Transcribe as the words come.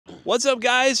What's up,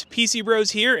 guys?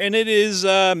 PCBros here, and it is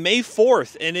May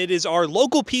 4th, and it is our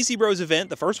local PCBros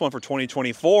event, the first one for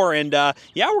 2024. And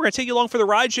yeah, we're going to take you along for the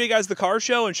ride, show you guys the car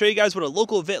show, and show you guys what a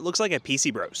local event looks like at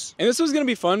PCBros. And this was going to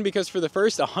be fun because for the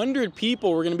first 100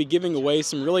 people, we're going to be giving away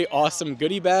some really awesome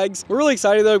goodie bags. We're really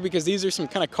excited though because these are some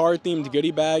kind of car-themed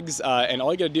goodie bags, and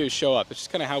all you got to do is show up. It's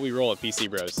just kind of how we roll at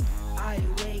PCBros. I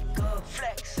wake up,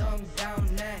 flex, I'm down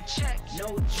now, check,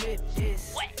 no drip,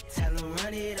 this, tell 'em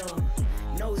run it up.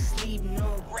 No sleep,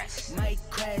 no rest. Might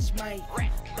crash, might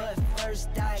wreck. But first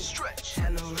I stretch. Tell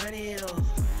 'em run it up.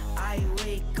 I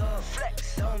wake up,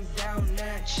 flex, thumb down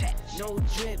now. Check. No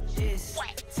drip, this.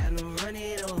 Tell 'em run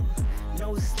it up.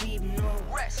 No sleep, no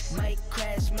rest. Might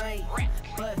crash, might wreck.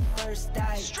 But first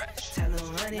I stretch. Tell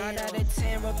 'em run it up. 9 out of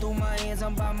 10 roll through my hands,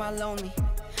 I'm by my lonely.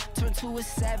 Turn to a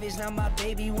savage, now my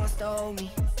baby wants to hold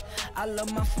me. I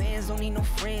love my fans, don't need no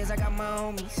friends, I got my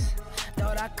homies.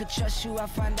 Thought I could trust you, I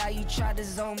find out you tried to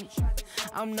zone me.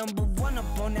 I'm number one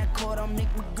up on that court, I'm Nick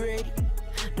McGrady.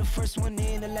 The first one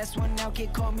in, the last one out,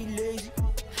 can't call me lazy.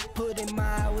 Put in my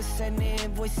hours, send the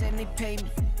invoice and they pay me.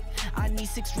 I need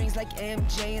 6 rings like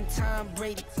MJ and Tom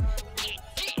Brady.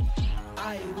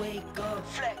 I wake up,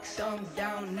 flex, thumb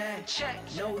down now, check.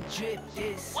 No drip,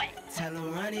 this, tell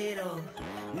 'em run it up.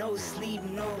 No sleep,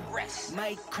 no rest.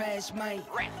 Might crash, might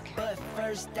wreck. But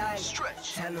first I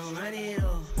stretch, tell 'em run it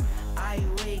up. I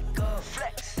wake up,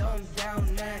 flex, thumb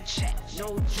down now, check.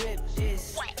 No drip,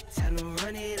 this, tell 'em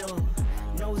run it up.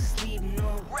 No sleep,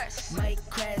 no rest. Might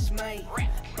crash, might wreck.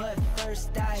 But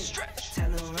first I stretch, tell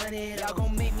 'em run it up. Y'all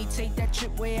gon' make me take that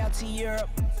trip way out to Europe.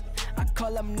 I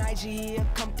call up Nigeria,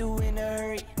 come through in a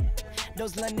hurry.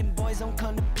 Those London boys don't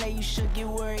come to play, you should get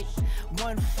worried.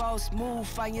 One false move,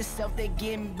 find yourself there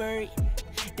getting buried.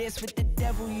 Dance with the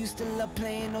devil, used to love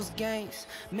playing those games.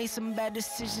 Made some bad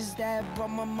decisions that brought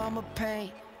my mama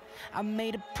pain. I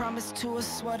made a promise to her,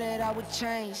 swore that I would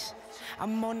change.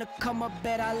 I'm on the come up,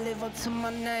 bet I live up to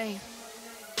my name.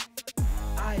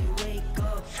 I wake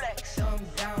up, flex, I'm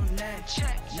down now,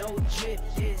 check. No drip,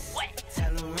 this,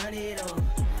 tell 'em run it up.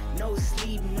 No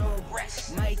sleep, no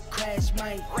rest. Might crash,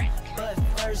 might wreck. But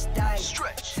first I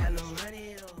stretch. Tell 'em run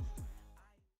it up.